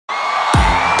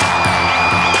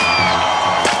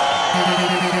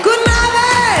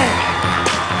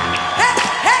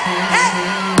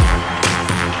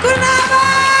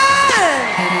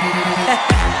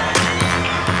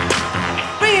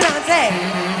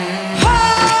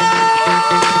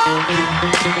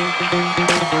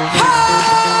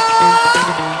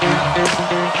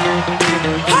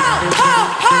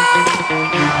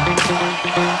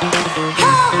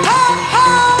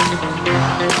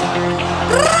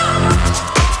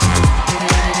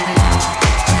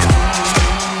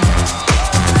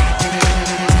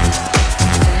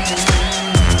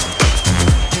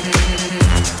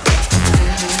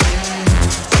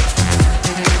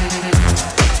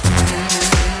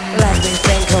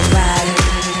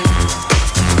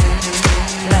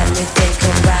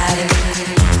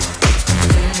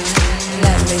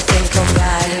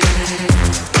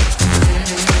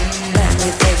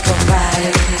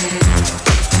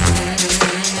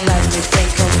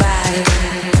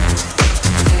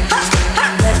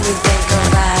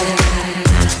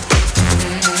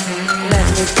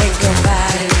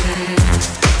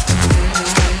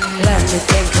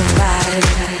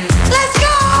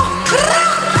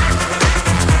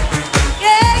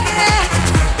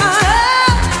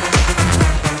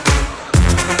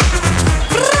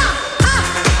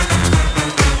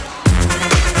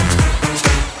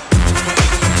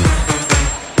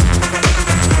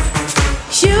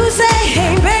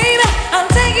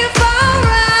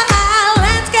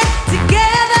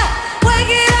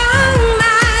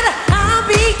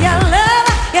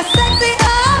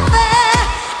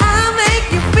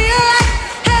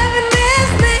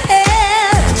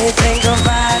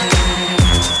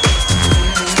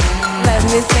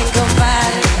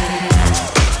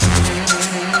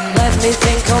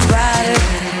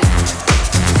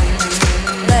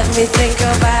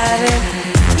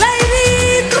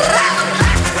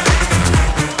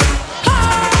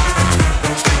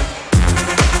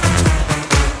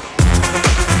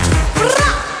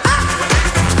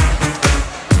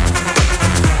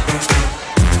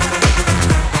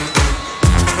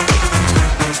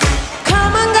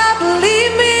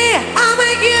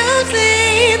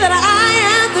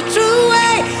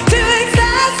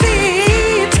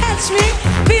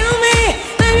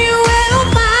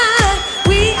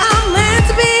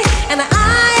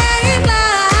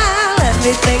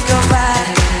me think about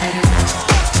it.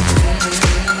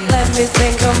 Let me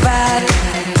think about it.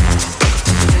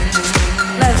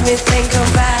 Let me think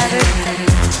about it.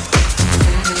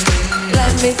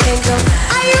 Let me think of.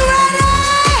 Are you ready?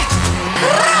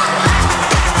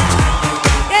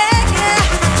 Yeah, yeah.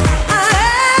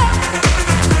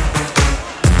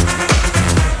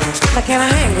 Now can I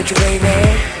hang with you, baby?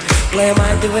 Play your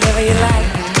mind, do whatever you like.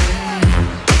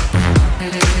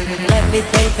 Let me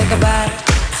think about it.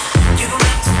 You don't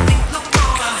have to think no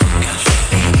more, 'cause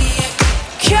baby,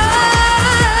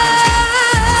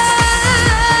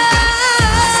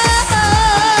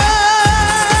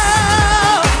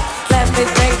 let me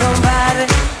think about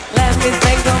it. Let me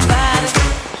think about it.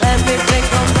 Let me think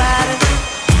about it.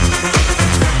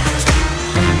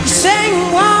 You say you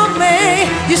want me.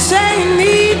 You say you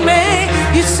need me.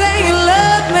 You say you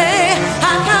love me.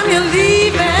 How come you're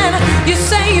leaving? You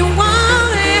say you want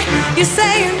me. You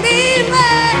say you need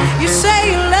me. You say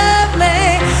you love me.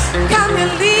 Come you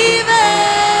leaving?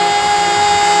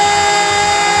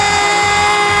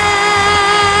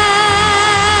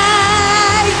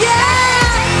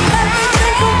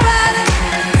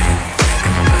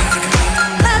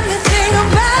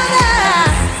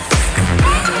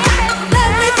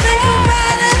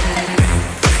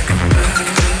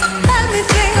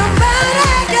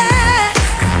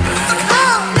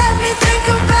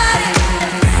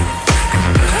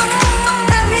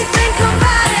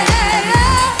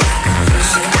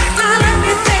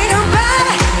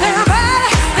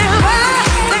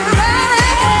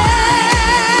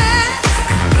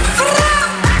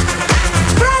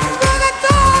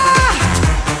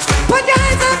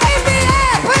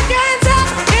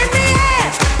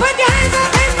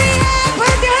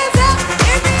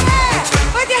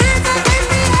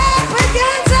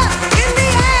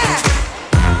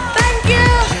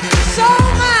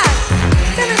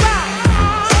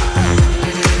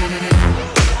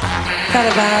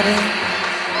 About it.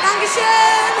 Dankeschön.